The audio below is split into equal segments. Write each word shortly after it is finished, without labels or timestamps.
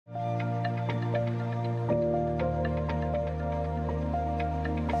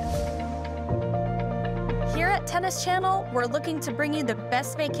Tennis Channel, we're looking to bring you the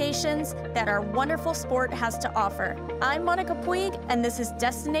best vacations that our wonderful sport has to offer. I'm Monica Puig, and this is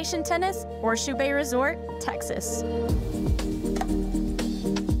Destination Tennis, Horseshoe Bay Resort, Texas.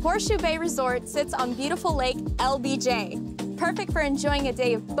 Horseshoe Bay Resort sits on beautiful Lake LBJ. Perfect for enjoying a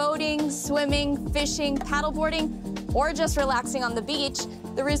day of boating, swimming, fishing, paddleboarding, or just relaxing on the beach.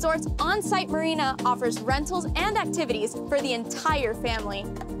 The resort's on-site marina offers rentals and activities for the entire family.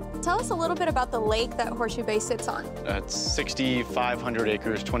 Tell us a little bit about the lake that Horseshoe Bay sits on. It's 6,500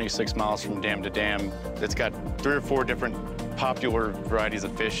 acres, 26 miles from dam to dam. It's got 3 or 4 different popular varieties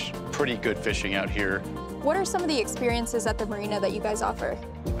of fish. Pretty good fishing out here. What are some of the experiences at the marina that you guys offer?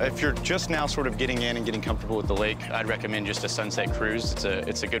 If you're just now sort of getting in and getting comfortable with the lake, I'd recommend just a sunset cruise.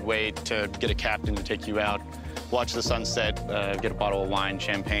 It's a good way to get a captain to take you out, watch the sunset, get a bottle of wine,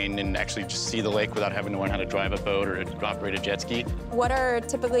 champagne, and actually just see the lake without having to learn how to drive a boat or operate a jet ski. What are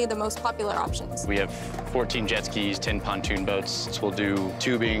typically the most popular options? We have 14 jet skis, 10 pontoon boats. So we'll do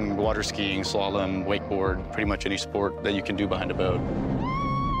tubing, water skiing, slalom, wakeboard, pretty much any sport that you can do behind a boat.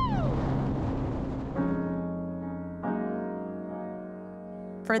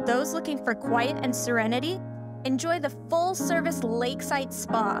 For those looking for quiet and serenity, enjoy the full-service lakeside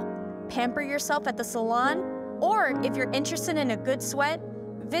spa. Pamper yourself at the salon, or if you're interested in a good sweat,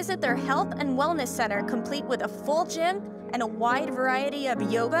 visit their health and wellness center complete with a full gym and a wide variety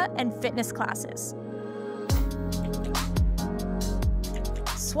of yoga and fitness classes.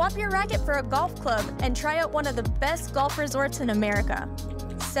 Swap your racket for a golf club and try out one of the best golf resorts in America.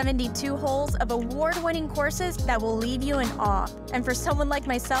 72 holes of award-winning courses that will leave you in awe. And for someone like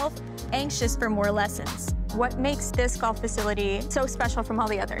myself, anxious for more lessons. What makes this golf facility so special from all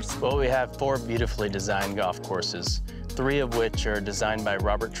the others? Well, we have 4 beautifully designed golf courses, 3 of which are designed by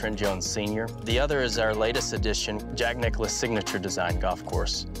Robert Trent Jones Sr. The other is our latest addition, Jack Nicklaus Signature Design Golf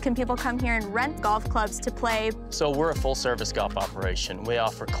Course. Can people come here and rent golf clubs to play? So we're a full-service golf operation. We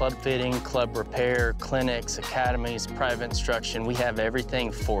offer club fitting, club repair, clinics, academies, private instruction. We have everything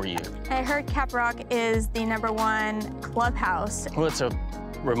for you. I heard Cap Rock is the #1 clubhouse. Well, it's a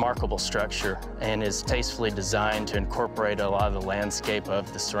remarkable structure and is tastefully designed to incorporate a lot of the landscape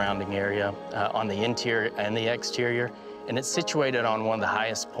of the surrounding area on the interior and the exterior. And it's situated on one of the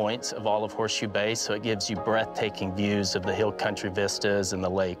highest points of all of Horseshoe Bay, so it gives you breathtaking views of the hill country vistas and the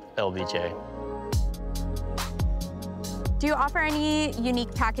lake LBJ. Do you offer any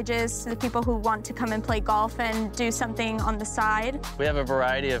unique packages to the people who want to come and play golf and do something on the side? We have a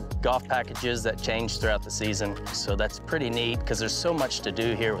variety of golf packages that change throughout the season, so that's pretty neat because there's so much to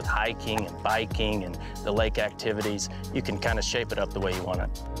do here with hiking and biking and the lake activities. You can kind of shape it up the way you want it.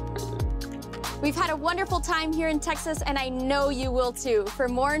 We've had a wonderful time here in Texas, and I know you will too. For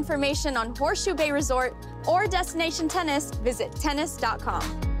more information on Horseshoe Bay Resort or Destination Tennis, visit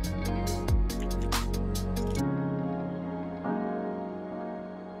tennis.com.